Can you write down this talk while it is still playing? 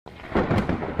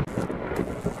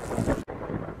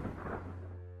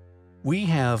We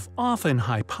have often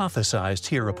hypothesized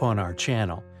here upon our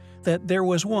channel that there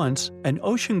was once an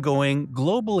ocean-going,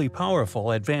 globally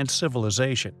powerful advanced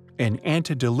civilization, an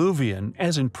antediluvian,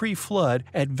 as in pre-flood,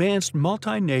 advanced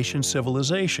multi-nation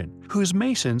civilization, whose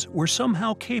masons were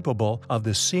somehow capable of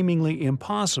the seemingly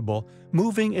impossible,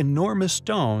 moving enormous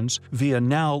stones via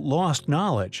now lost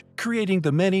knowledge, creating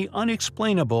the many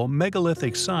unexplainable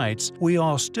megalithic sites we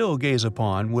all still gaze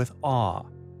upon with awe.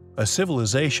 A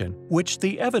civilization which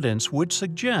the evidence would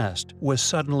suggest was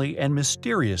suddenly and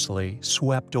mysteriously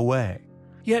swept away.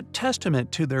 Yet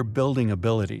testament to their building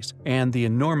abilities and the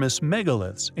enormous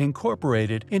megaliths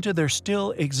incorporated into their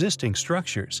still existing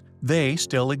structures, they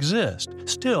still exist,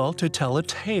 still to tell a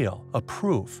tale, a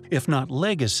proof, if not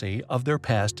legacy, of their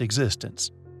past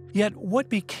existence. Yet what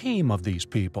became of these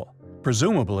people?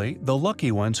 Presumably the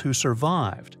lucky ones who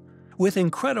survived. With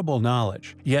incredible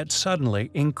knowledge, yet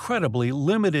suddenly incredibly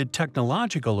limited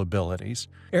technological abilities,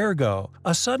 ergo,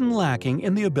 a sudden lacking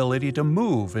in the ability to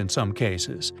move in some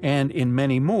cases, and in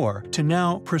many more to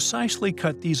now precisely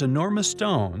cut these enormous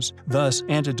stones, thus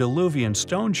antediluvian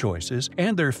stone choices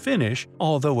and their finish,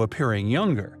 although appearing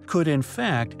younger, could in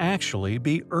fact actually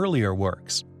be earlier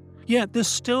works. Yet this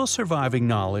still surviving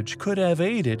knowledge could have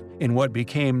aided in what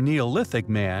became Neolithic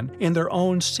man in their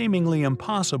own seemingly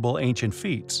impossible ancient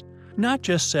feats. Not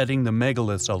just setting the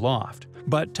megaliths aloft,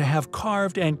 but to have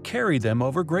carved and carried them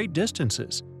over great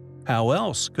distances. How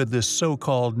else could this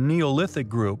so-called Neolithic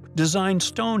group design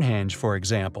Stonehenge, for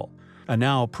example, a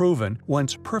now proven,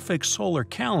 once perfect solar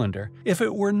calendar, if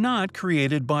it were not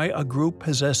created by a group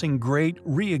possessing great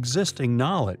re-existing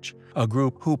knowledge, a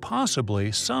group who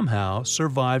possibly somehow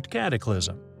survived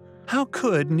cataclysm? How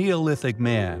could Neolithic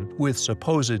man, with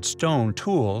supposed stone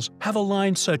tools, have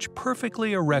aligned such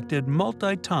perfectly erected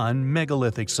multi-ton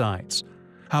megalithic sites?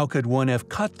 How could one have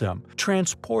cut them,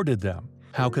 transported them?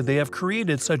 How could they have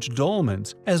created such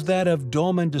dolmens as that of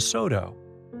Dolmen de Soto?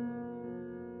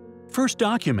 First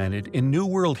documented in New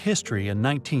World history in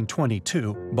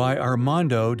 1922 by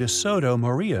Armando de Soto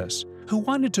Marias, who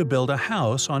wanted to build a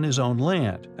house on his own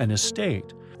land, an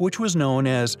estate, which was known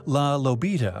as La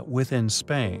Lobita within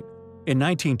Spain. In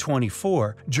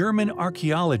 1924, German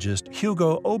archaeologist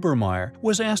Hugo Obermeier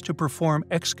was asked to perform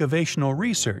excavational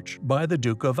research by the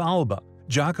Duke of Alba,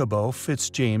 Jacobo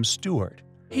Fitzjames Stewart.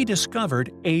 He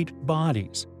discovered 8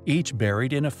 bodies, each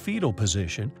buried in a fetal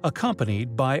position,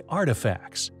 accompanied by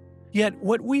artifacts. Yet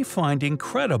what we find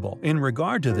incredible in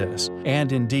regard to this,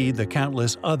 and indeed the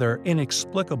countless other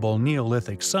inexplicable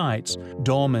Neolithic sites,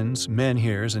 dolmens,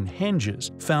 menhirs, and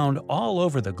henges found all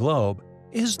over the globe,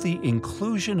 is the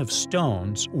inclusion of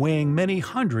stones weighing many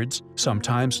hundreds,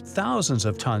 sometimes thousands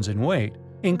of tons in weight,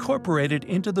 incorporated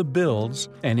into the builds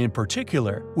and in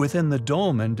particular within the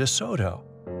Dolmen de Soto.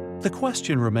 The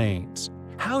question remains,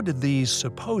 how did these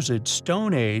supposed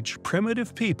Stone Age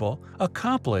primitive people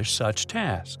accomplish such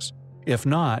tasks, if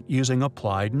not using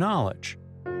applied knowledge?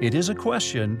 It is a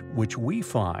question which we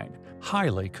find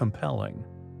highly compelling.